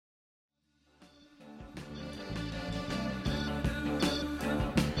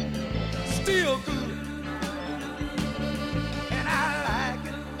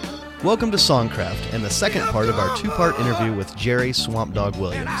Welcome to Songcraft and the second part of our two-part interview with Jerry Swamp Dogg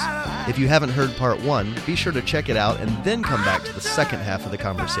Williams. If you haven't heard part one, be sure to check it out and then come back to the second half of the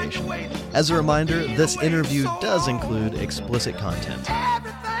conversation. As a reminder, this interview does include explicit content.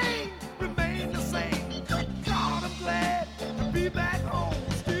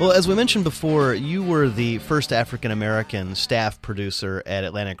 Well, as we mentioned before, you were the first African-American staff producer at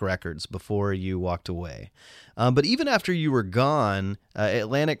Atlantic Records before you walked away. But even after you were gone,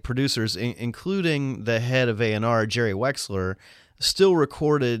 Atlantic producers, including the head of A&R, Jerry Wexler, still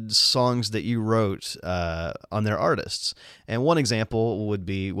recorded songs that you wrote on their artists. And one example would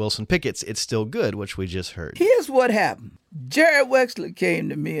be Wilson Pickett's It's Still Good, which we just heard. Here's what happened. Jerry Wexler came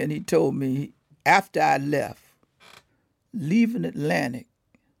to me and he told me after I left, leaving Atlantic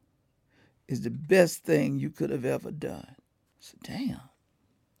is the best thing you could have ever done. I said, damn.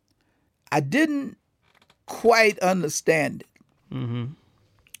 I didn't quite understand it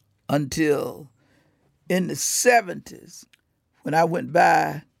until in the 70s when I went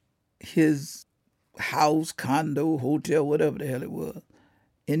by his house, condo, hotel, whatever the hell it was,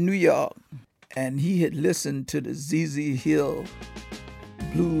 in New York, and he had listened to the ZZ Hill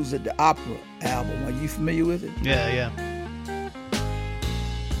Blues at the Opera album. Are you familiar with it? Yeah.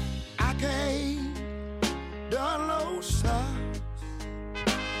 I can't done no socks,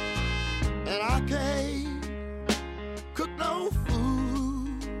 and I can't cook no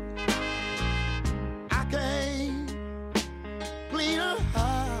food. I can't clean a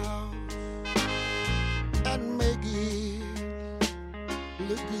house and make it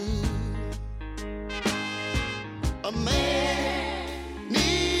look good. A man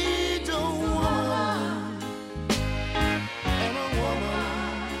needs a woman, and a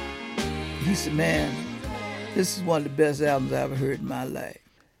woman. He said, man, this is one of the best albums I ever heard in my life.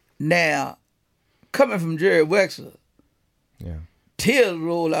 Now, coming from Jerry Wexler, tears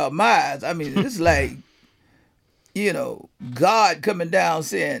roll out my eyes. I mean, it's like, God coming down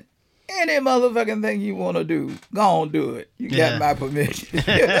saying, any motherfucking thing you want to do, go on do it. You got my permission.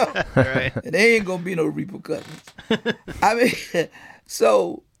 Right. And there ain't going to be no repercussions. I mean,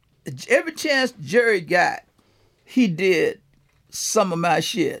 so every chance Jerry got, he did some of my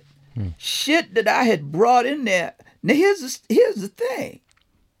shit. Shit that I had brought in there. Now, here's the thing.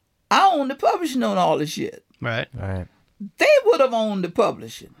 I own the publishing on all the shit. Right. They would have owned the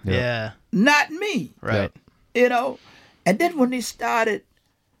publishing. Yeah. Not me. Right. And then when they started,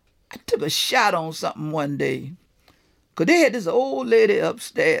 I took a shot on something one day. Because they had this old lady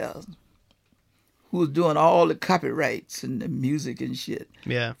upstairs who was doing all the copyrights and the music and shit.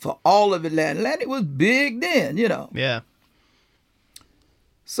 Yeah. For all of Atlantic. Atlantic was big then, Yeah.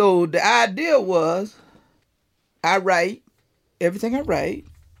 So the idea was everything I write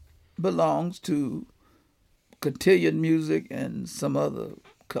belongs to Cotillion Music and some other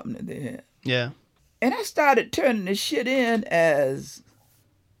company they had. Yeah. And I started turning this shit in as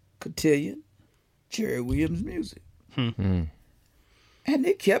Cotillion, Jerry Williams Music. And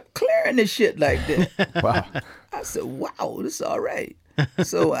they kept clearing this shit like that. Wow. I said, wow, this is all right.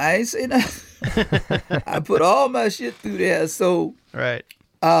 So I ain't say nothing. I put all my shit through there. So Right.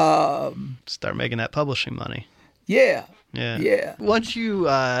 Start making that publishing money. yeah. Yeah. Once you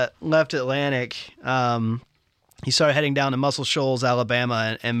left Atlantic, you started heading down to Muscle Shoals,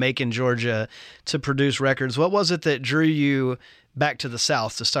 Alabama, and Macon, Georgia, to produce records. What was it that drew you back to the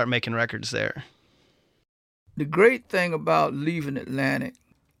South to start making records there? The great thing about leaving Atlantic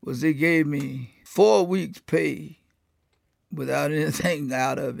was they gave me 4 weeks' pay without anything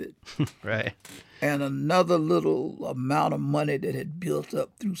out of it. Right. And another little amount of money that had built up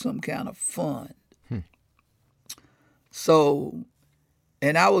through some kind of fund. So,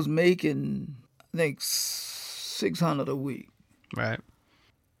 and I was making, I think, $600 a week. Right.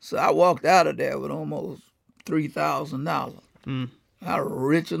 So I walked out of there with almost $3,000. I was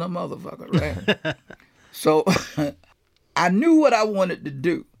rich than a motherfucker, right? So I knew what I wanted to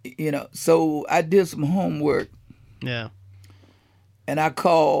do, So I did some homework. Yeah. And I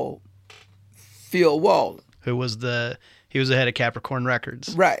called Phil Wallen. He was the head of Capricorn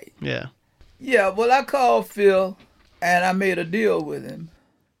Records. Right. Yeah. Yeah, well, I called Phil, and I made a deal with him.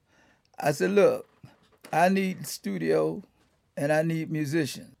 I said, look, I need studio, and I need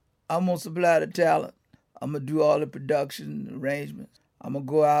musicians. I'm going to supply the talent. I'm going to do all the production arrangements. I'm going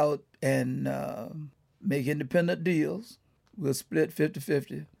to go out and make independent deals. We'll split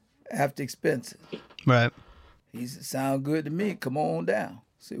 50-50 after expenses. Right. He said, sound good to me. Come on down.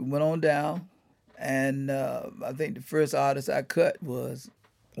 So we went on down, and I think the first artist I cut was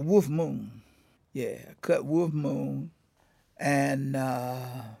Wolf Moon. Yeah, I cut Wolf Moon, and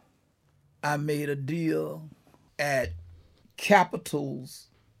I made a deal at Capitol's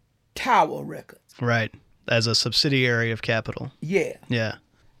Tower Records. Right. As a subsidiary of Capitol. Yeah. Yeah.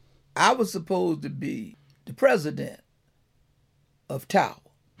 I was supposed to be the president of Tower.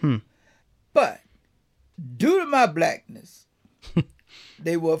 But due to my blackness,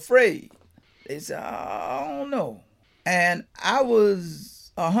 they were afraid. They said, I don't know. And I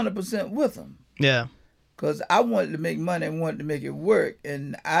was 100% with them. Yeah. Because I wanted to make money and wanted to make it work.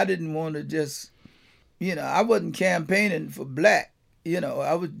 And I didn't want to just, I wasn't campaigning for black.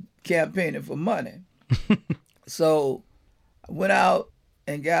 I was campaigning for money. So I went out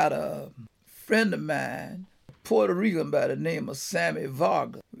and got a friend of mine, Puerto Rican by the name of Sammy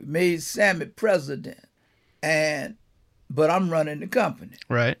Vargas. We made Sammy president. But I'm running the company.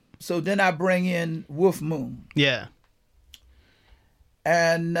 Right. So then I bring in Wolf Moon. Yeah.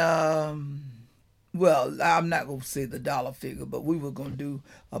 And, well, I'm not going to say the dollar figure, but we were going to do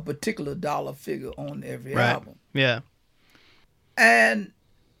a particular dollar figure on every album. Yeah. And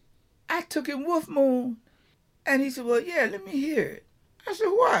I took in Wolf Moon, and he said, well, yeah, let me hear it. I said,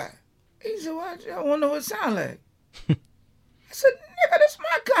 why? He said, well, I want to know what it sounds like. I said, nigga, that's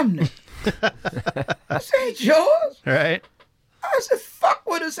my company. I said, ain't yours. Right. I said, fuck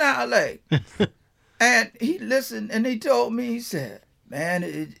what it sound like. And he listened, and he told me, he said, man,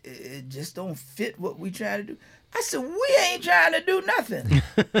 it just don't fit what we trying to do. I said, we ain't trying to do nothing.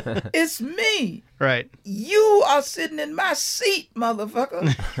 It's me. Right. You are sitting in my seat,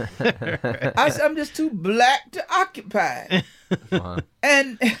 motherfucker. Right. I said, I'm just too black to occupy.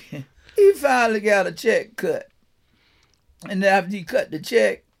 And he finally got a check cut. And after he cut the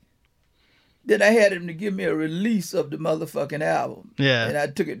check, then I had him to give me a release of the motherfucking album. Yeah. And I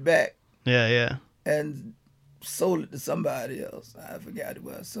took it back. Yeah, yeah. And sold it to somebody else. I forgot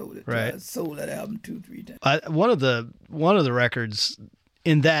where I sold it. Right. I sold that album 2-3 times. One of the records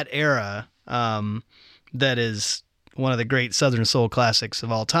in that era that is one of the great Southern soul classics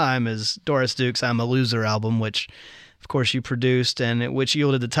of all time is Doris Duke's "I'm a Loser" album, which of course you produced, and which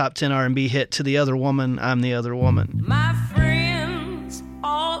yielded the top 10 R&B hit "To the Other Woman, I'm the Other Woman." My friends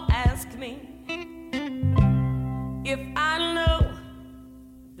all ask me if I know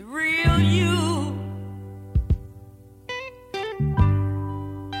the real you.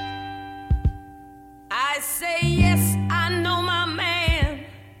 I say yes, I know my man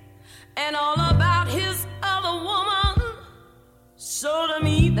and all about his other woman. So to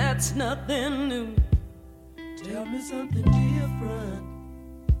me that's nothing new. Tell me something different.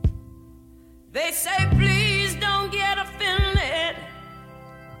 They say please don't get offended.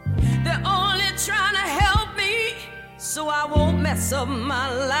 They're only trying to help me so I won't mess up my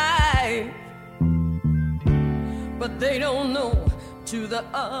life. But they don't know, to the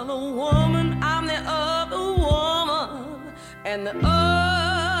other woman, I'm the other woman, and the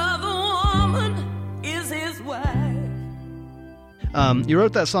other woman is his wife. You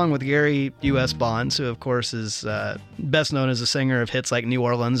wrote that song with Gary U.S. Bonds, who of course is best known as a singer of hits like New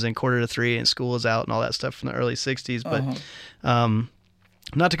Orleans and Quarter to Three and School Is Out and all that stuff from the early 60s. But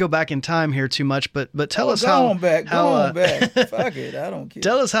not to go back in time here too much, but tell us how... Go on back. Fuck it, I don't care.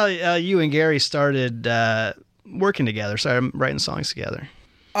 Tell us how you and Gary started working together, started writing songs together.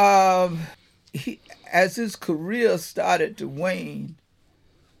 As his career started to wane,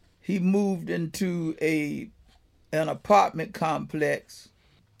 he moved into an apartment complex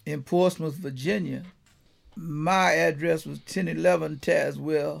in Portsmouth, Virginia. My address was 1011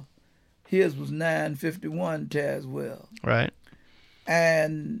 Tazewell. His was 951 Tazewell. Right.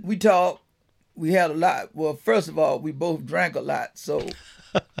 And we talked. We had a lot. Well, first of all, we both drank a lot, so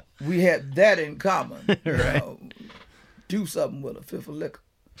we had that in common. Right. Do something with a fifth of liquor.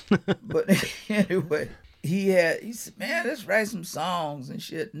 But anyway, he said, man, let's write some songs and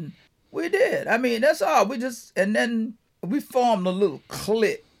shit. And we did. I mean, that's all. And then we formed a little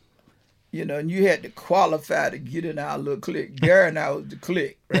clique, and you had to qualify to get in our little clique. Gary and I was the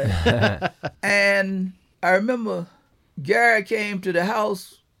clique, right? And I remember Gary came to the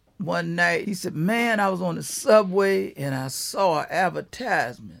house one night. He said, man, I was on the subway and I saw an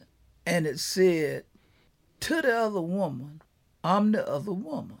advertisement and it said, to the other woman, I'm the other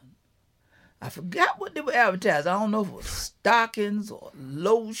woman. I forgot what they were advertising. I don't know if it was stockings or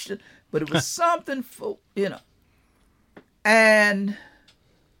lotion, but it was something for, And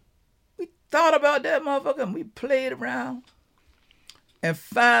we thought about that motherfucker and we played around. And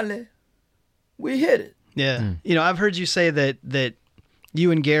finally, we hit it. Yeah. I've heard you say that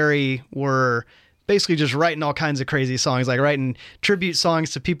you and Gary were basically just writing all kinds of crazy songs, like writing tribute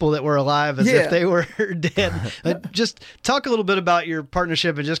songs to people that were alive as if they were dead. Just talk a little bit about your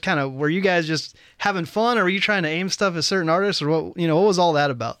partnership and just kind of, were you guys just having fun, or were you trying to aim stuff at certain artists, or what was all that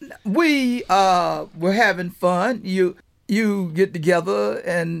about? We were having fun. You you get together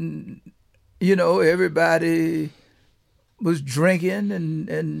and, you know, everybody was drinking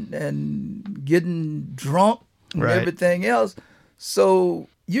and getting drunk and Right. everything else. So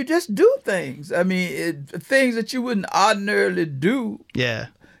you just do things. I mean, things that you wouldn't ordinarily do Yeah.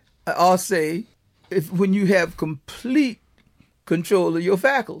 or say when you have complete control of your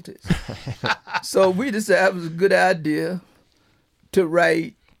faculties. So we decided it was a good idea to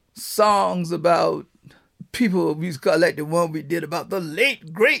write songs about people we used to call, like the one we did about the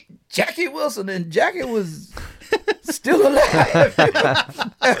late, great Jackie Wilson, and Jackie was still alive.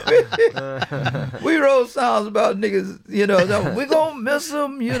 We wrote songs about niggas, you know, we gonna miss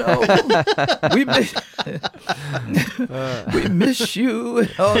them, you know. We miss you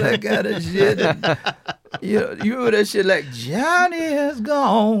and all that kind of shit. And, you know, you remember that shit like Johnny has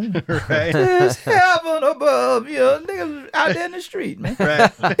gone. Right. There's heaven above. You know, niggas out there in the street, man.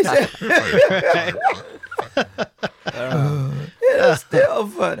 Right. He said, it's still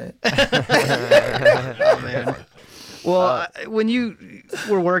funny. Oh, man. Well, when you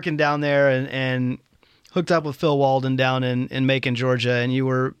were working down there and hooked up with Phil Walden down in Macon, Georgia, and you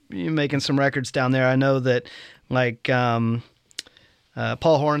were making some records down there, I know that like Paul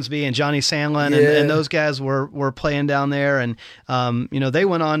Hornsby and Johnny Sandlin and those guys were playing down there, and you know, they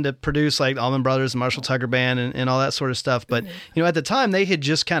went on to produce like Allman Brothers and Marshall Tucker Band and all that sort of stuff. But you know, at the time they had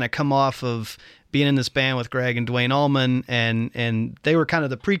just kind of come off of being in this band with Greg and Dwayne Allman, and they were kind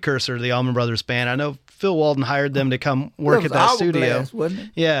of the precursor to the Allman Brothers Band. I know Phil Walden hired them to come work at that studio. Hourglass, wasn't it?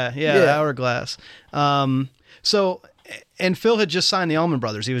 Yeah, Hourglass. So, and Phil had just signed the Allman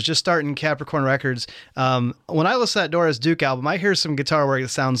Brothers. He was just starting Capricorn Records. When I listen to that Doris Duke album, I hear some guitar work that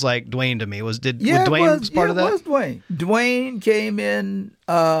sounds like Dwayne to me. Was Dwayne part of that? It was Dwayne. Dwayne came in.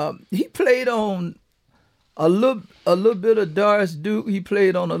 He played on a little bit of Doris Duke. He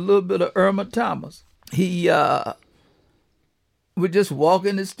played on a little bit of Irma Thomas. He would just walk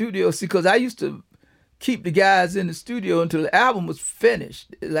in the studio. See, because I used to keep the guys in the studio until the album was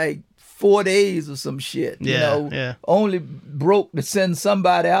finished, like 4 days or some shit. Yeah, you know, yeah. Only broke to send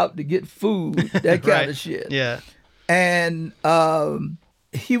somebody out to get food, that kind of shit. Yeah. And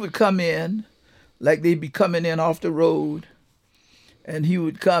he would come in, like they'd be coming in off the road, and he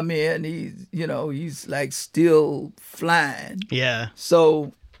would come in. He's like still flying. Yeah.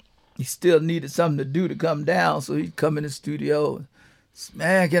 So he still needed something to do to come down. So he'd come in the studio.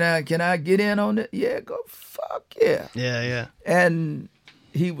 Man, can I get in on it? Yeah, go fuck yeah. Yeah. And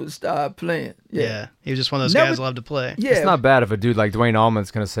he would start playing. Yeah. He was just one of those guys who loved to play. Yeah. It's not bad if a dude like Dwayne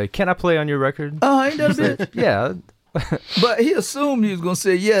Allman's going to say, can I play on your record? Ain't that a bitch? Yeah. But he assumed he was going to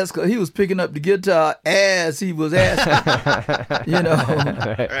say yes because he was picking up the guitar as he was asking. You know?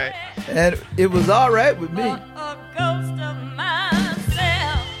 Right. And it was all right with me. A ghost of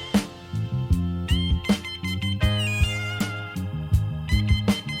myself.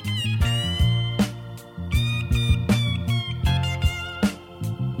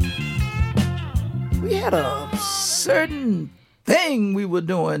 We had a certain thing we were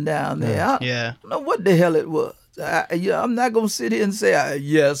doing down there. Yeah. I don't know what the hell it was. I'm not going to sit here and say,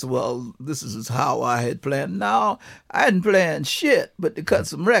 yes, well, this is how I had planned. No, I hadn't planned shit but to cut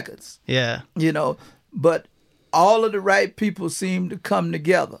some records, Yeah. you know. But all of the right people seemed to come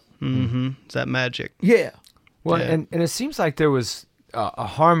together. Mm-hmm. It's that magic. Yeah. Well, Yeah. and it seems like there was a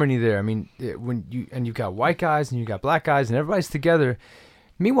harmony there. I mean, when you've got white guys and you got black guys and everybody's together.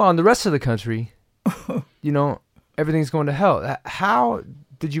 Meanwhile, in the rest of the country, you know, everything's going to hell. How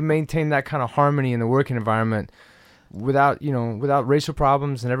did you maintain that kind of harmony in the working environment without racial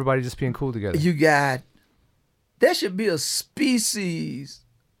problems and everybody just being cool together? There should be a species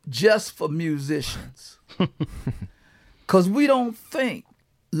just for musicians. Because we don't think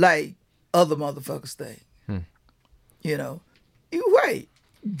like other motherfuckers think. You know, you wait,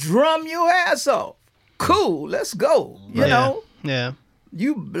 drum your ass off. Cool, let's go. You know, Yeah.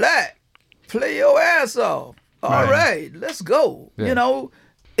 you black, play your ass off. All right, let's go. Yeah. You know,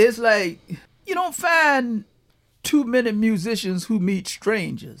 it's like you don't find too many musicians who meet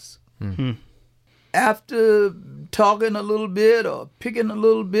strangers. After talking a little bit or picking a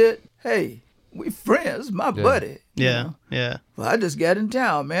little bit, hey, we friends, my buddy. you Yeah. know. Yeah. Well, I just got in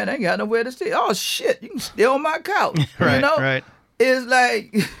town, man. I ain't got nowhere to stay. Oh shit, you can stay on my couch. Right. You know? Right. It's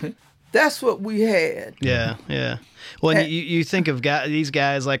like that's what we had. Yeah, yeah. Well, and you think of these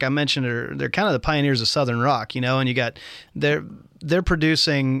guys, like I mentioned, they're kind of the pioneers of Southern rock, you know, and you got they're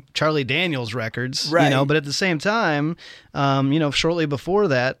producing Charlie Daniels records, Right. you know, but at the same time, you know, shortly before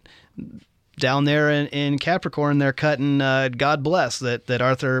that, down there in Capricorn, they're cutting God Bless, that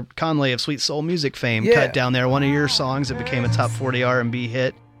Arthur Conley of Sweet Soul Music fame cut down there, one of your songs that became a top 40 R&B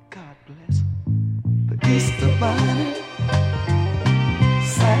hit. God bless the Easter Bunny.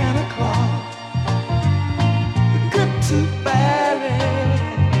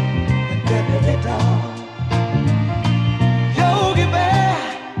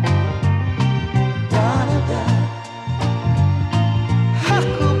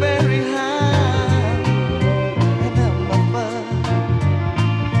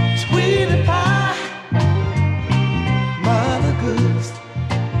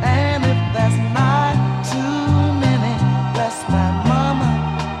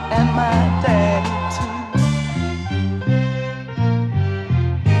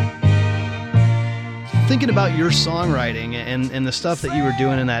 thinking about your songwriting and the stuff that you were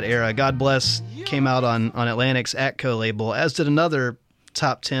doing in that era. God Bless came out on Atlantic's Atco label, as did another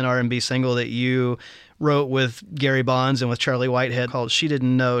top 10 R&B single that you wrote with Gary Bonds and with Charlie Whitehead called She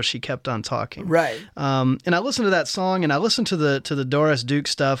Didn't Know, She Kept on Talking. Right. And I listened to that song, and I listened to the Doris Duke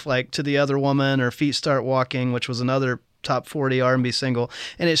stuff, like To the Other Woman or Feet Start Walking, which was another top 40 R&B single.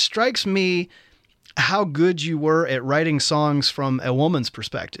 And it strikes me how good you were at writing songs from a woman's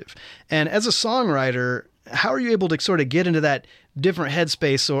perspective. And as a songwriter, how are you able to sort of get into that different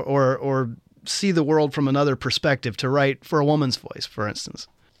headspace or see the world from another perspective to write for a woman's voice, for instance?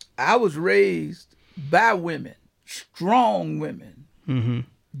 I was raised by women, strong women. Mm-hmm.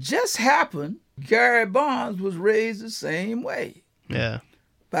 Just happened, Gary Bonds was raised the same way. Yeah.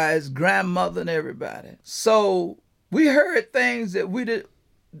 By his grandmother and everybody. So we heard things that we did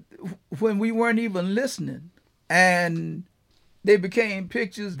when we weren't even listening, and they became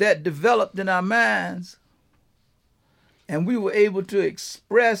pictures that developed in our minds, and we were able to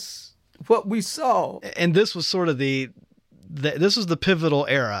express what we saw. And this was sort of this was the pivotal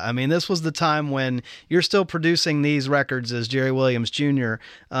era. I mean, this was the time when you're still producing these records as Jerry Williams Jr.,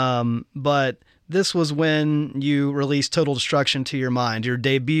 but this was when you released Total Destruction to Your Mind, your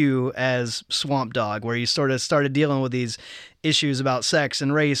debut as Swamp Dogg, where you sort of started dealing with these issues about sex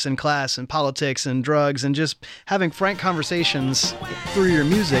and race and class and politics and drugs and just having frank conversations through your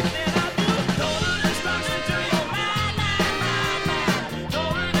music.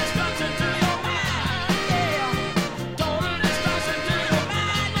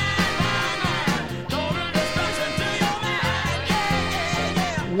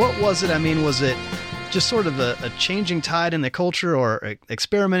 What was it? I mean, was it just sort of a changing tide in the culture or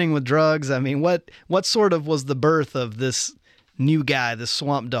experimenting with drugs? I mean, what sort of was the birth of this new guy, this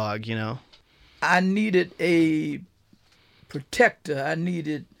Swamp Dogg, you know? I needed a protector. I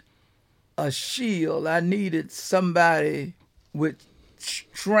needed a shield. I needed somebody with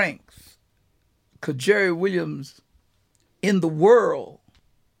strength. Because Jerry Williams in the world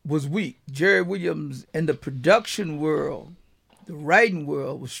was weak. Jerry Williams in the production world, the writing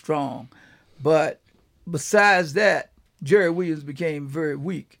world, was strong. But besides that, Jerry Williams became very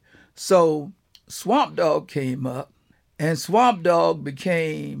weak. So Swamp Dogg came up, and Swamp Dogg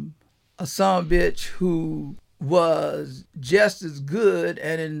became a sumbitch who was just as good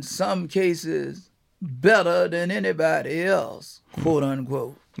and in some cases better than anybody else, quote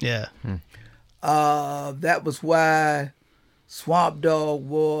unquote. Yeah. That was why Swamp Dogg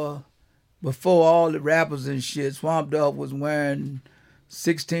wore, before all the rappers and shit, Swamp Dogg was wearing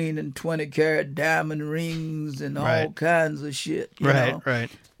 16 and 20 karat diamond rings and all kinds of shit. You know?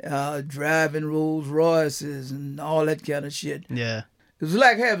 Driving Rolls Royces and all that kind of shit. Yeah. It was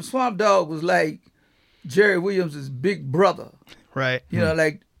like having Swamp Dogg was like Jerry Williams' big brother. Right. You know,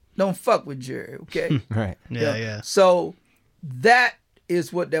 like, don't fuck with Jerry, okay? Right. Yeah. So that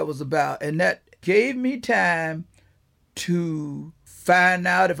is what that was about. And that gave me time to find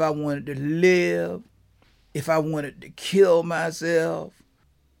out if I wanted to live, if I wanted to kill myself,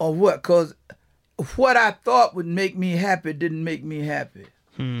 or what. Because what I thought would make me happy didn't make me happy.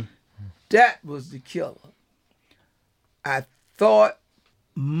 That was the killer. I thought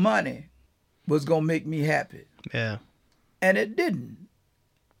money was going to make me happy. Yeah. And it didn't.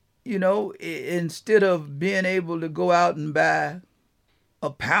 You know, instead of being able to go out and buy a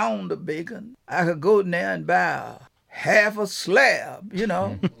pound of bacon, I could go in there and buy half a slab, you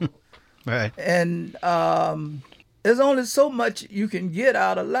know. Right. And there's only so much you can get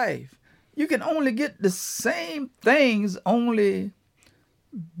out of life. You can only get the same things, only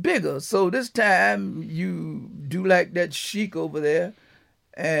bigger. So this time you do like that chic over there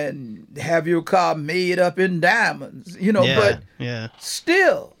and have your car made up in diamonds, you know, but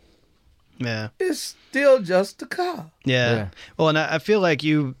still, it's still just a car. Yeah. Well, and I feel like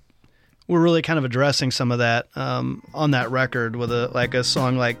you were really kind of addressing some of that on that record with a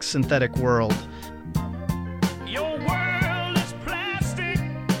song like Synthetic World. Your world is plastic,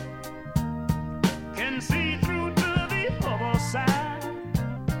 can see through to the other side.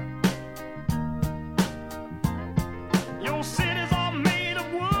 Your cities are made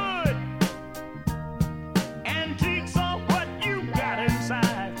of wood, antiques are what you got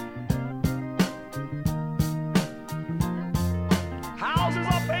inside. Houses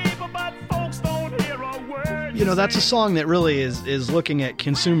are paper, but folks don't hear a word. You know, that's a song that really is looking at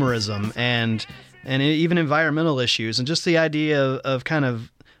consumerism and even environmental issues and just the idea of kind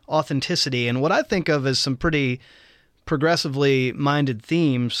of authenticity and what I think of as some pretty progressively minded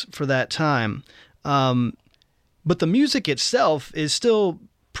themes for that time. But the music itself is still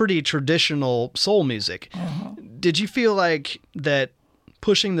pretty traditional soul music. Did you feel like that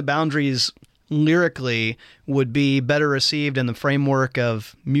pushing the boundaries lyrically would be better received in the framework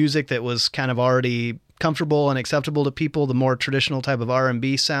of music that was kind of already comfortable and acceptable to people, the more traditional type of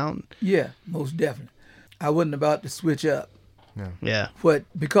R&B sound? Yeah, most definitely. I wasn't about to switch up. Yeah.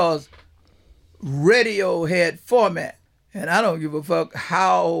 Because radio had format, and I don't give a fuck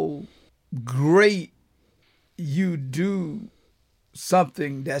how great you do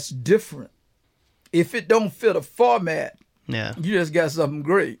something that's different. If it don't fit a format, Yeah. you just got something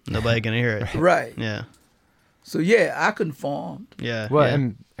great. Nobody can hear it. Right. Yeah. So yeah, I conformed. Yeah. Well, yeah.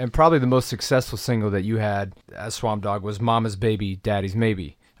 and probably the most successful single that you had as Swamp Dogg was "Mama's Baby, Daddy's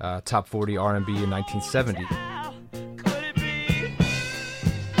Maybe," top 40 R&B in 1970. Could it be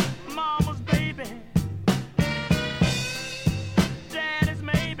mama's baby? Daddy's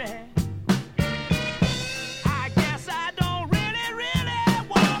maybe. I guess I don't really, really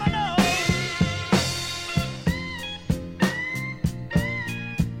wanna know.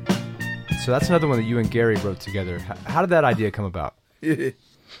 So that's another one that you and Gary wrote together. How did that idea come about?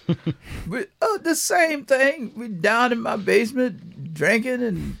 But the same thing. We down in my basement drinking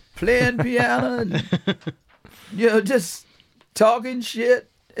and playing piano and just talking shit.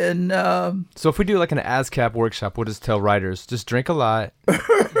 And So if we do like an ASCAP workshop, we'll just tell writers, just drink a lot.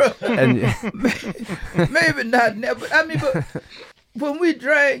 And maybe not never. I mean, but when we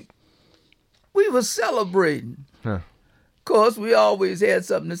drank, we were celebrating. Huh. Of course, we always had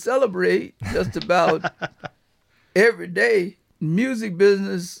something to celebrate. Just about every day. Music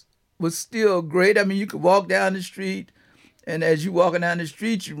business was still great. I mean, you could walk down the street, and as you walking down the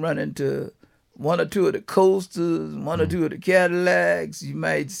street, you run into one or two of the Coasters, one or two of the Cadillacs. You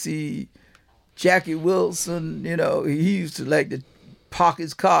might see Jackie Wilson. You know, he used to like to park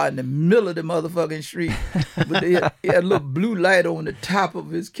his car in the middle of the motherfucking street. But he had a little blue light on the top of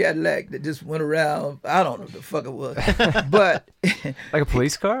his Cadillac that just went around. I don't know what the fuck it was. But like a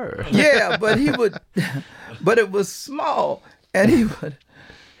police car? Or? yeah, but he would, but it was small, and he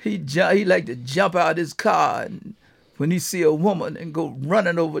liked to jump out his car and when he see a woman and go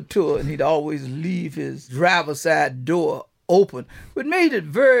running over to her, and he'd always leave his driver's side door open, which made it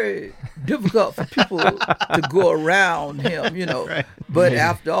very difficult for people to go around him, you know. Right. But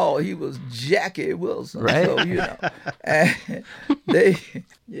after all, he was Jackie Wilson, Right. so you know, and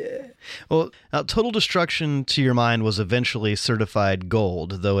yeah. Well, Total Destruction, to your mind, was eventually certified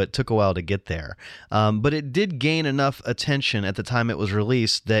gold, though it took a while to get there. But it did gain enough attention at the time it was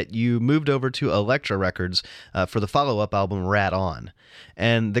released that you moved over to Elektra Records for the follow-up album Rat On.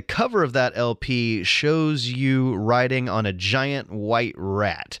 And the cover of that LP shows you riding on a giant white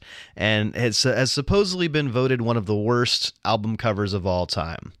rat, and has supposedly been voted one of the worst album covers of all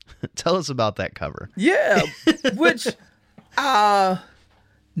time. Tell us about that cover. Yeah, which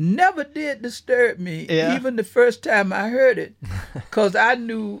never did disturb me, Yeah. even the first time I heard it, because I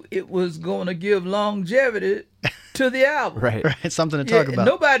knew it was going to give longevity to the album. Right. Right, something to talk Yeah, about.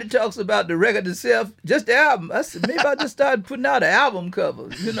 nobody talks about the record itself, just the album. I said, maybe I just started putting out an album cover,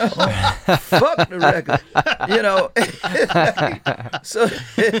 you know. Fuck the record, you know. So,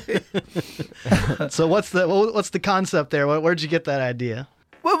 So what's the concept there? Where'd you get that idea?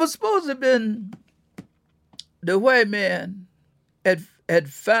 what was supposed to have been the white man had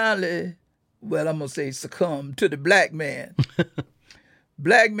finally, well, I'm going to say succumbed to the black man.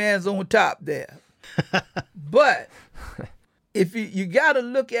 Black man's on top there. But if you got to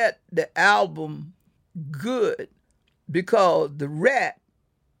look at the album good, because the rat,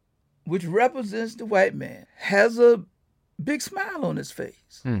 which represents the white man, has a big smile on his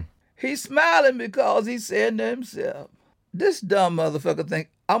face. He's smiling because he's saying to himself, this dumb motherfucker think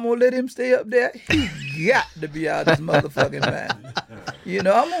I'm going to let him stay up there? He got to be out of his motherfucking mind. You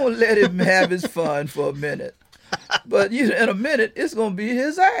know, I'm going to let him have his fun for a minute. But you know, in a minute, it's going to be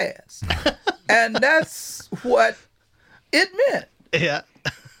his ass. And that's what it meant. Yeah.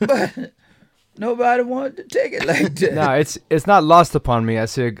 But nobody wanted to take it like that. No, it's not lost upon me. I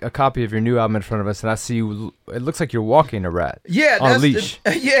see a copy of your new album in front of us, and I see you. It looks like you're walking a rat. Yeah, on a that's leash.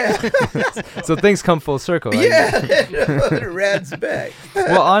 Yeah. So things come full circle. Right? Yeah, the rat's back.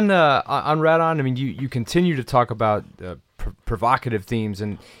 Well, on Rat On, I mean, you continue to talk about provocative themes,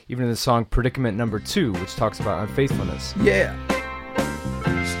 and even in the song Predicament Number 2, which talks about unfaithfulness. Yeah.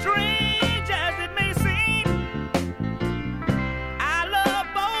 Strange as it may seem, I love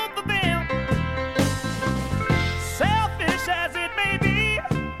both of them. Selfish as it may be,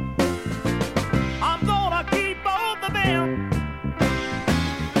 I'm gonna keep both of them.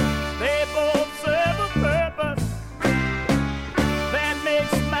 They both serve a purpose that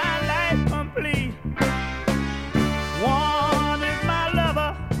makes my life complete. One is my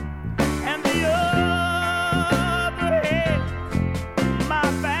lover, and the other hates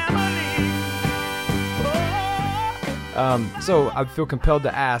So I feel compelled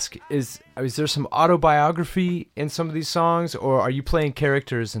to ask: is there some autobiography in some of these songs, or are you playing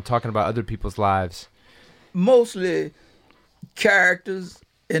characters and talking about other people's lives? Mostly characters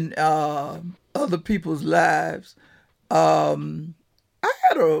in other people's lives. I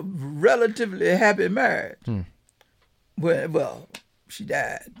had a relatively happy marriage. Well, she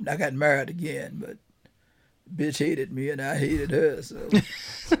died. I got married again, but bitch hated me and I hated her. So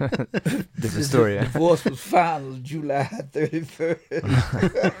Different story. Yeah? Divorce was final July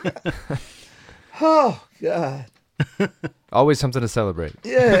 31st. Oh God. Always something to celebrate.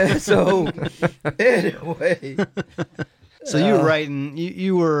 Yeah. So anyway. So you were writing.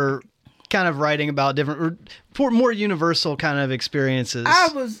 You were kind of writing about different, more universal kind of experiences.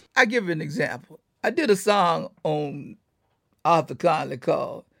 I give you an example. I did a song on Arthur Conley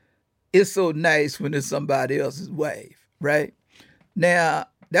called "It's So Nice When It's Somebody Else's Wife," right? Now,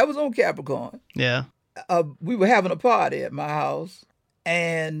 that was on Capricorn. Yeah. We were having a party at my house,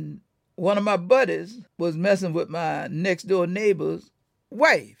 and one of my buddies was messing with my next door neighbor's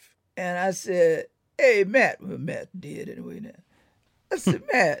wife. And I said, "Hey, Matt," well, Matt did anyway now. I said,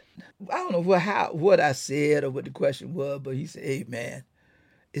 "Matt," I don't know what I said or what the question was, but he said, "Hey, man,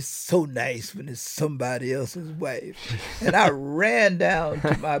 it's so nice when it's somebody else's wife." And I ran down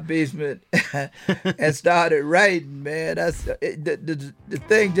to my basement and started writing, man. The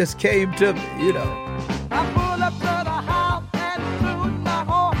thing just came to me, you know. I pull up to the house and tune my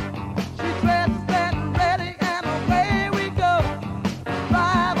horn. She's dressed and ready and away we go.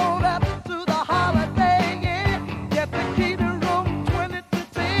 Drive on up to the Holiday Inn. Get the key to room 20 to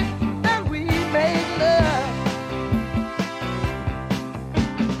 10 and we make love.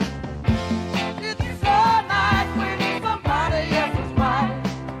 It's so nice when somebody else's wife.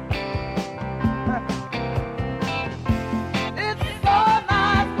 It's so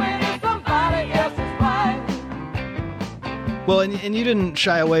nice when somebody else's wife. Well, and you didn't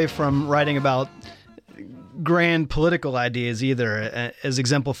shy away from writing about grand political ideas either, as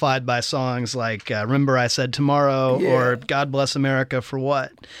exemplified by songs like "Remember I Said Tomorrow" or "God Bless America for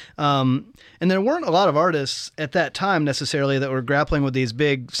What." And there weren't a lot of artists at that time necessarily that were grappling with these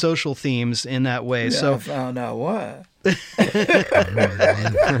big social themes in that way. Yeah, So I found out why.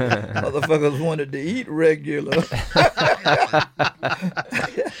 Motherfuckers wanted to eat regular.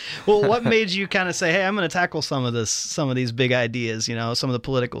 well, what made you kind of say, "Hey, I'm going to tackle some of these big ideas, some of the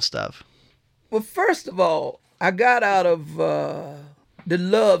political stuff"? Well, first of all, I got out of the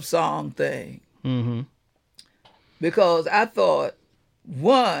love song thing because I thought,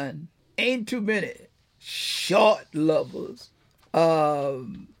 one, ain't too many short lovers. I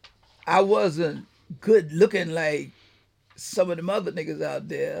wasn't good looking like some of them other niggas out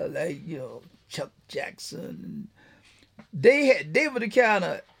there, like, Chuck Jackson. They were the kind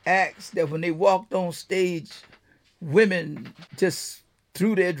of acts that when they walked on stage, women just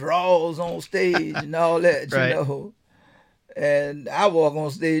threw their drawers on stage and all that, Right. And I walk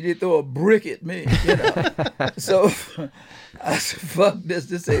on stage, they throw a brick at me, So I said, fuck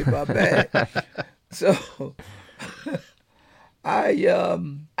this ain't my bag. So I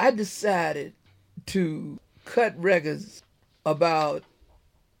decided to cut records about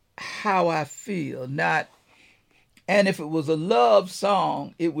how I feel, and if it was a love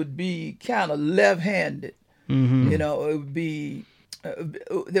song, it would be kind of left-handed. It would be,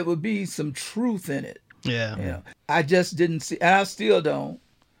 there would be some truth in it. Yeah. I just didn't see, and I still don't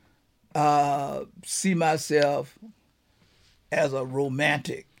see myself as a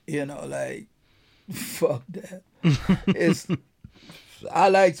romantic, like, fuck that. I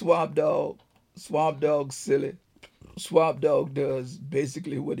like Swamp Dogg. Swamp Dogg's silly. Swamp Dogg does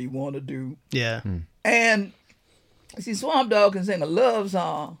basically what he want to do. Yeah. And see, Swamp Dogg can sing a love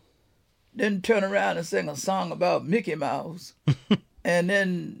song, then turn around and sing a song about Mickey Mouse, and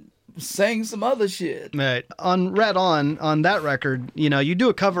then sing some other shit. Right. On Rat on that record, you do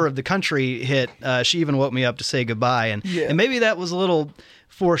a cover of the country hit, She Even Woke Me Up to Say Goodbye. And maybe that was a little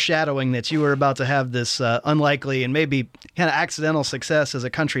foreshadowing that you were about to have this unlikely and maybe kind of accidental success as a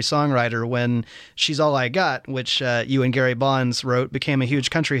country songwriter when She's All I Got, which you and Gary Bonds wrote, became a huge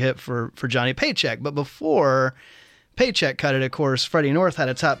country hit for Johnny Paycheck. But before Paycheck cut it, of course, Freddie North had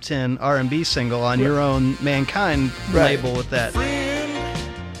a top 10 R&B single on your own Mankind label with that. Friend,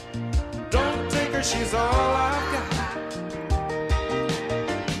 don't take her, she's all I've got.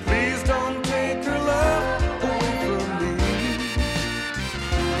 Please don't take her love away from me.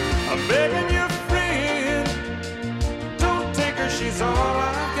 I'm begging you, friend, don't take her, she's all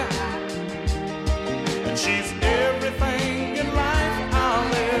I've got. And she's everything in life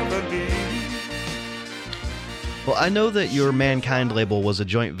I'll ever be. Well, I know that your Mankind label was a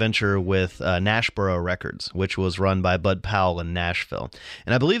joint venture with Nashboro Records, which was run by Bud Powell in Nashville.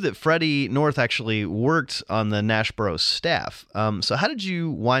 And I believe that Freddie North actually worked on the Nashboro staff. So how did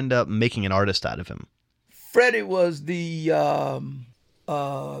you wind up making an artist out of him? Freddie was the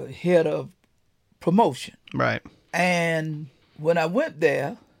head of promotion. Right. And when I went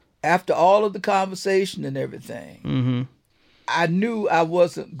there, after all of the conversation and everything, I knew I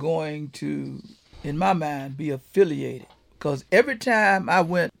wasn't going to, in my mind, be affiliated. Because every time I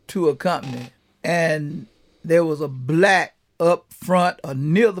went to a company and there was a black up front or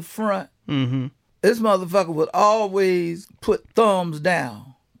near the front, this motherfucker would always put thumbs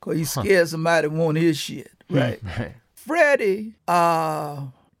down because he scared somebody want his shit. Right. Freddie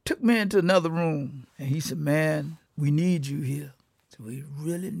took me into another room and he said, man, we need you here. So we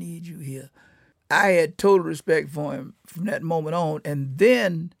really need you here. I had total respect for him from that moment on. And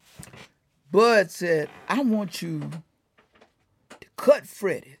then Bud said, I want you to cut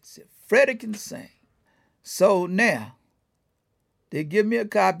Freddie. Said, Freddie can sing. So now, they give me a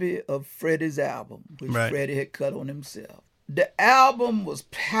copy of Freddie's album, which Freddie had cut on himself. The album was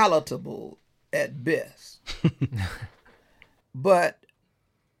palatable at best. But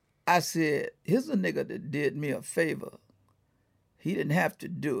I said, here's a nigga that did me a favor. He didn't have to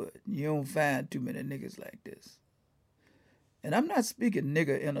do it. You don't find too many niggas like this. And I'm not speaking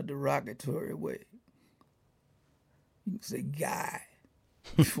nigga in a derogatory way. You can say guy.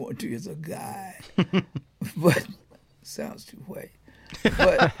 If you want to, it's a guy. But sounds too white.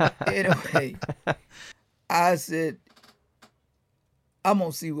 But anyway, I said, I'm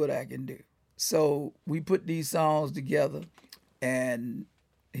going to see what I can do. So we put these songs together and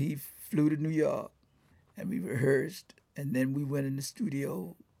he flew to New York and we rehearsed. And then we went in the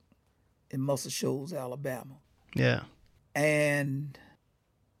studio in Muscle Shoals, Alabama. Yeah. And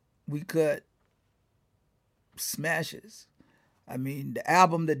we cut smashes. I mean, the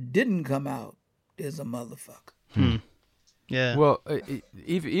album that didn't come out is a motherfucker. Yeah. Well,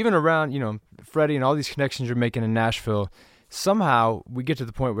 even around, Freddie and all these connections you're making in Nashville, somehow we get to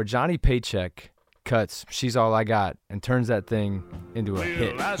the point where Johnny Paycheck cuts She's All I Got and turns that thing into a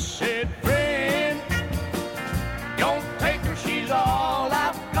hit. Well, I said, friend, don't take her, she's all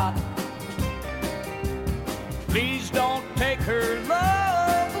I've got. Please don't take her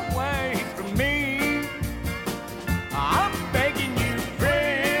love away from me. I'm begging you,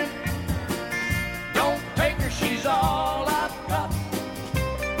 friend, don't take her, she's all I've got.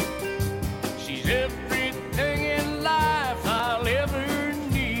 She's everything in life I'll ever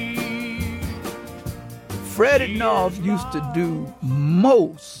need. Freddie North used to do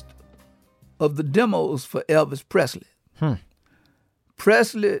most of the demos for Elvis Presley.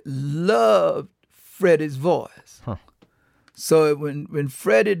 Presley loved Freddie's voice. So when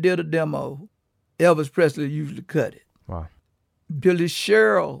Freddie did a demo, Elvis Presley usually cut it. Wow. Billy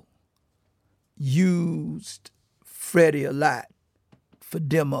Sherrill used Freddie a lot for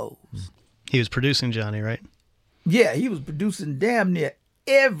demos. He was producing Johnny, right? Yeah, he was producing damn near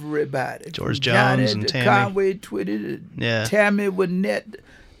everybody. George From Johnny Jones and to Tammy. Conway Twitty to Yeah. Tammy Wynette.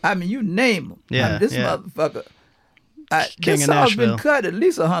 I mean, you name him. I Yeah, mean, this yeah. motherfucker. King This of song's been Nashville. cut at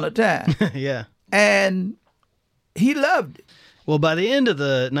least 100 times. Yeah. And he loved it. Well, by the end of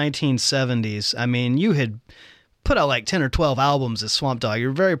the 1970s, I mean, you had put out like 10 or 12 albums as Swamp Dogg.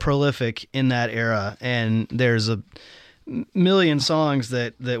 You're very prolific in that era, and there's a million songs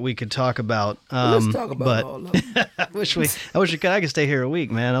that we could talk about. Let's talk about but all of them. I wish I could stay here a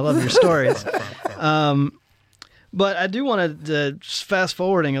week, man. I love your stories. But I do want to just fast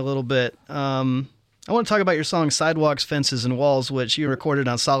forwarding a little bit. I want to talk about your song Sidewalks, Fences, and Walls, which you recorded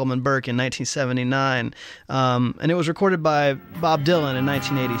on Solomon Burke in 1979. And it was recorded by Bob Dylan in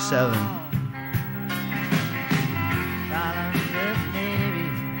 1987.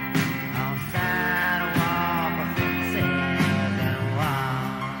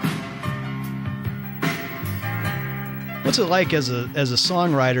 What's it like as a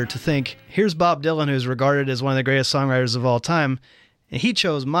songwriter to think, here's Bob Dylan, who's regarded as one of the greatest songwriters of all time, and he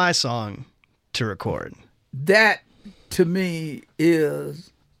chose my song to record? That, to me,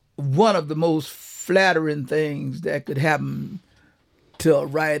 is one of the most flattering things that could happen to a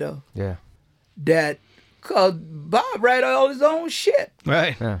writer. Yeah. Because Bob writes all his own shit.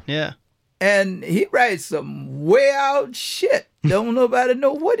 Right. Yeah. Yeah. And he writes some way out shit. Don't nobody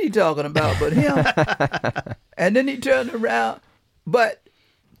know what he talking about but him. And then he turned around. But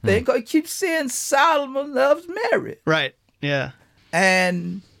they keep saying Solomon loves Mary. Right. Yeah.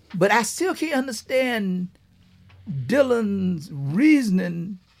 But I still can't understand Dylan's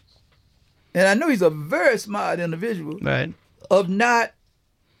reasoning, and I know he's a very smart individual, Right. of not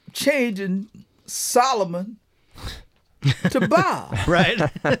changing Solomon to Bob. Right.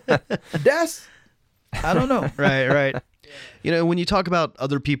 That's, I don't know. Right. You know, when you talk about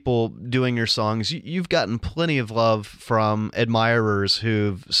other people doing your songs, you've gotten plenty of love from admirers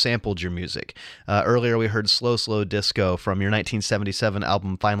who've sampled your music. Earlier, we heard Slow Slow Disco from your 1977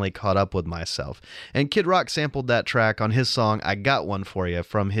 album, Finally Caught Up With Myself. And Kid Rock sampled that track on his song, I Got One For You,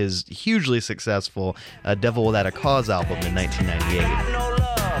 from his hugely successful Devil Without a Cause album in 1998. I got no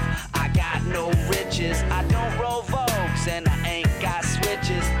love, I got no riches, I don't roll Vogues, and I ain't got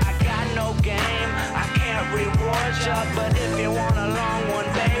switches. I got no game, I can't reward ya, but if you want a long one,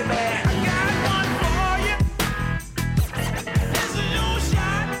 baby, I got one for you. It's a new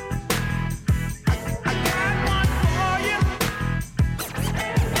shot. I got one for you.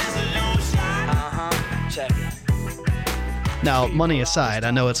 It's a new shot. Check it. Now, money aside,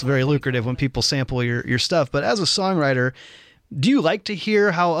 I know it's very lucrative when people sample your stuff, but as a songwriter, do you like to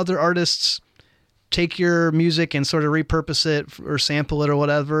hear how other artists take your music and sort of repurpose it or sample it or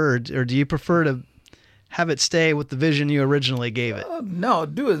whatever, or do you prefer to have it stay with the vision you originally gave it? No,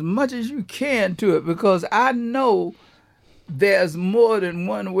 do as much as you can to it, because I know there's more than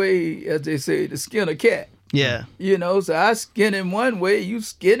one way, as they say, to skin a cat. Yeah. You know, so I skin him one way, you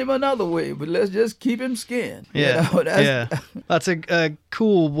skin him another way, but let's just keep him skinned. Yeah. You know, That's a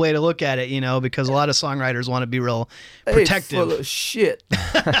cool way to look at it, you know, because a lot of songwriters want to be real protective. They full of shit.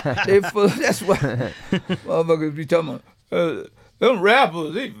 That's why motherfuckers be talking about, them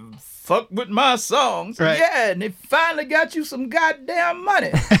rappers, they fuck with my songs. Right. Yeah, and they finally got you some goddamn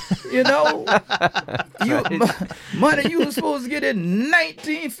money. You know, money you was supposed to get in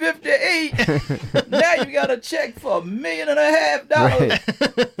 1958. Now you got a check for $1.5 million,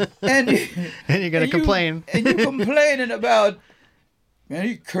 and And you're going to complain. And you complaining about, man,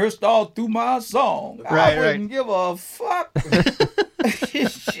 he cursed all through my song. Right, I wouldn't give a fuck.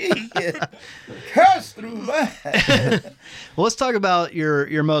 Shit, cursed through mine. Well, let's talk about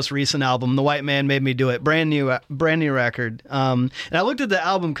your most recent album, The White Man Made Me Do It, brand new record. And I looked at the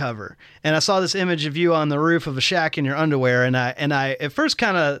album cover and I saw this image of you on the roof of a shack in your underwear, and I at first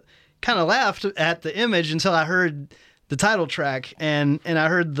kind of laughed at the image until I heard the title track and I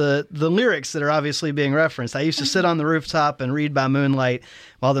heard the lyrics that are obviously being referenced. I used to sit on the rooftop and read by moonlight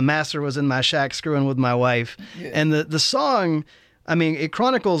while the master was in my shack screwing with my wife. Yeah. And the song, I mean, it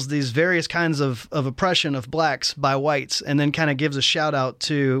chronicles these various kinds of oppression of blacks by whites, and then kind of gives a shout out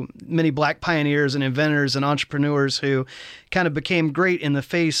to many black pioneers and inventors and entrepreneurs who kind of became great in the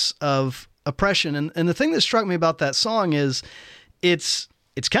face of oppression. And the thing that struck me about that song is it's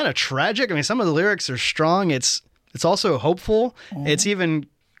kind of tragic. I mean, some of the lyrics are strong. It's also hopeful. Mm-hmm. It's even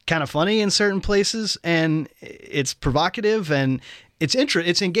kind of funny in certain places, and it's provocative, and it's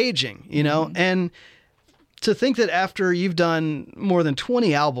engaging, you know? Mm-hmm. And to think that after you've done more than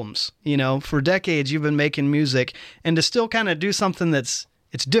 20 albums, you know, for decades you've been making music, and to still kind of do something it's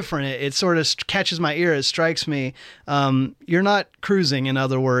different, it sort of catches my ear, it strikes me. You're not cruising, in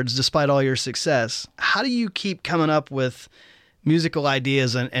other words, despite all your success. How do you keep coming up with musical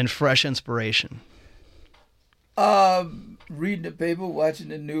ideas and fresh inspiration? Reading the paper, watching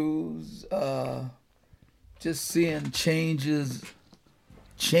the news, just seeing changes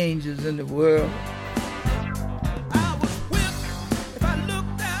in the world. I was whipped if I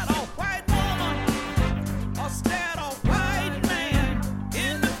looked at a white woman or stared a white man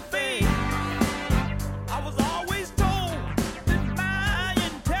in the face. I was always told that my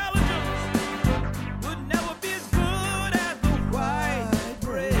intelligence would never be as good as the white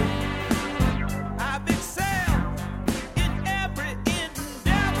race. I've excelled in every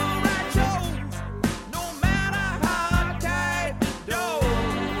endeavor I chose, no matter how tight the door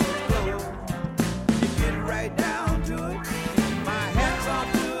was closed. You get right down to it, my hat's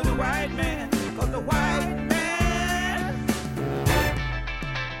off to the white man, 'cause the white man,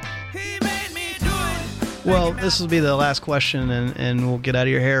 he made me do it. Well, this will be the last question, and we'll get out of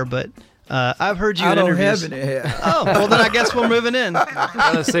your hair, but I've heard you I in don't interviews. have any hair. Oh, well, then I guess we're moving in.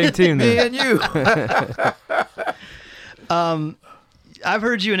 On the same team Me then. and you. I've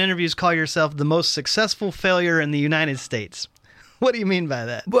heard you in interviews call yourself the most successful failure in the United States. What do you mean by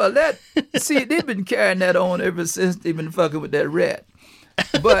that? Well, they've been carrying that on ever since they've been fucking with that rat.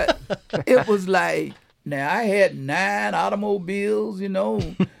 But it was like, now I had 9 automobiles, you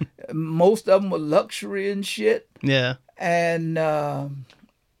know, most of them were luxury and shit. Yeah. And I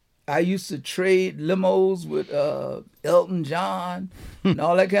used to trade limos with Elton John and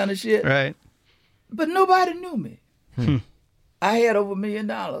all that kind of shit. Right. But nobody knew me. I had over $1 million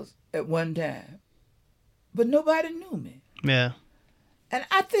at one time. But nobody knew me. Yeah. And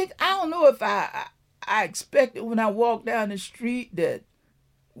I don't know if I expected when I walked down the street that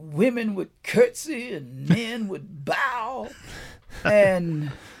women would curtsy and men would bow,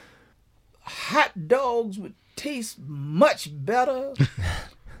 and hot dogs would taste much better.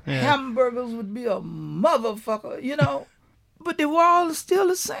 Hamburgers would be a motherfucker, you know, but they were all still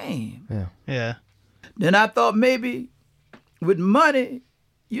the same. Yeah. Then I thought maybe with money,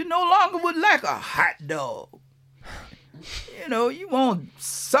 you no longer would like a hot dog. You know, you want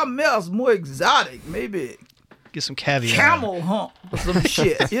something else more exotic, maybe Get some caviar. camel hump or some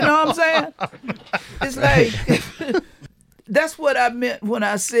shit. You know what I'm saying? It's like, that's what I meant when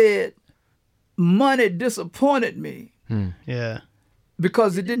I said money disappointed me Yeah.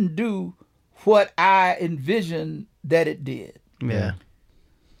 because it didn't do what I envisioned that it did. Yeah.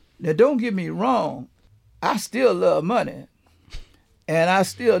 Now, don't get me wrong. I still love money, and I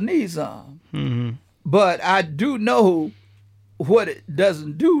still need some. Mm-hmm. But I do know what it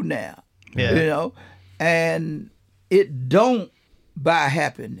doesn't do now. Yeah. You know, and it don't buy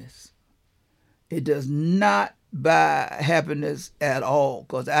happiness. It does not buy happiness at all,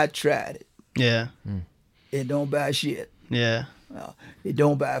 because I tried it. Yeah. It don't buy shit. Yeah. It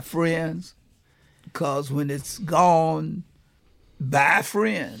don't buy friends, because when it's gone, buy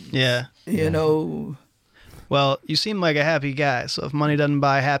friends. Yeah. You know, Well, you seem like a happy guy, so if money doesn't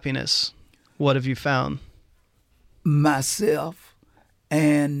buy happiness, what have you found? myself,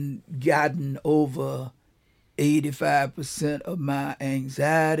 and gotten over 85% of my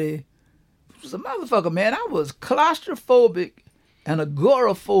anxiety. It was a motherfucker, man. I was claustrophobic and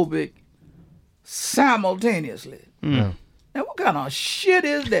agoraphobic simultaneously. Now, what kind of shit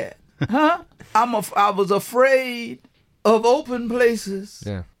is that? Huh? I was afraid of open places.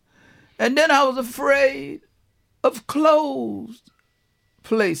 Yeah. And then I was afraid of closed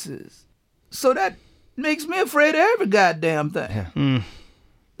places. So that makes me afraid of every goddamn thing.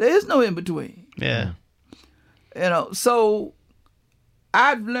 There is no in between. Yeah. You know, so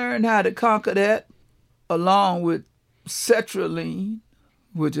I've learned how to conquer that along with sertraline,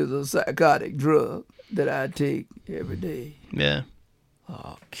 which is a psychotic drug that I take every day. Yeah.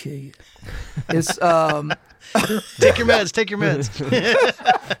 Okay. It's Take your meds. Take your meds.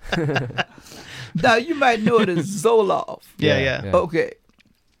 now you might know it as Zoloft. Yeah. Yeah. Yeah. Okay.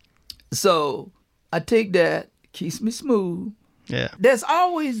 So I take that, keeps me smooth. Yeah. There's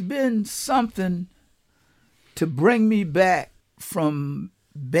always been something to bring me back from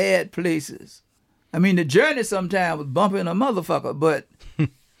bad places. I mean, the journey sometimes was bumping a motherfucker, but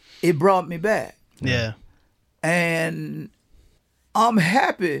it brought me back. Yeah. And I'm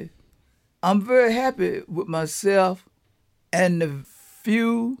happy. I'm very happy with myself and the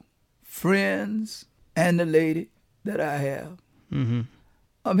few friends and the lady that I have. Mm-hmm.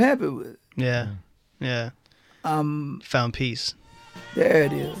 I'm happy with it. Yeah. Yeah. Found peace. There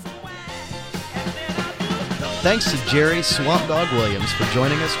it is. Thanks to Jerry Swamp Dog Williams for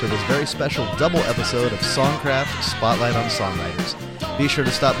joining us for this very special double episode of Songcraft Spotlight on Songwriters. Be sure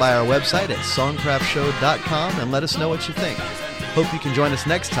to stop by our website at songcraftshow.com and let us know what you think. Hope you can join us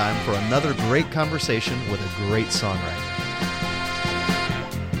next time for another great conversation with a great songwriter.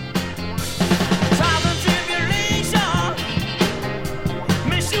 Trials and tribulation,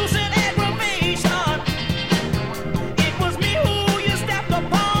 misuse and aggravation. It was me who you stepped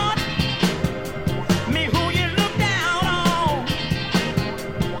upon, me who you looked down on.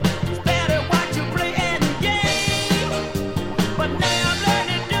 It's better watch you play and game, but now I'm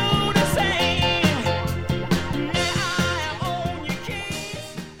learning to do the same. Now I am on your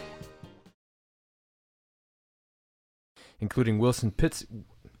case. Including Wilson Pickett's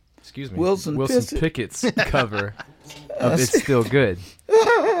cover of It's Still Good.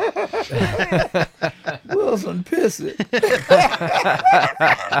 Wilson Pissett.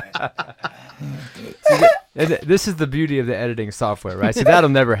 And this is the beauty of the editing software, right? So that'll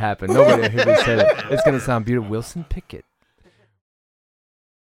never happen. Nobody who said it. It's going to sound beautiful. Wilson Pickett.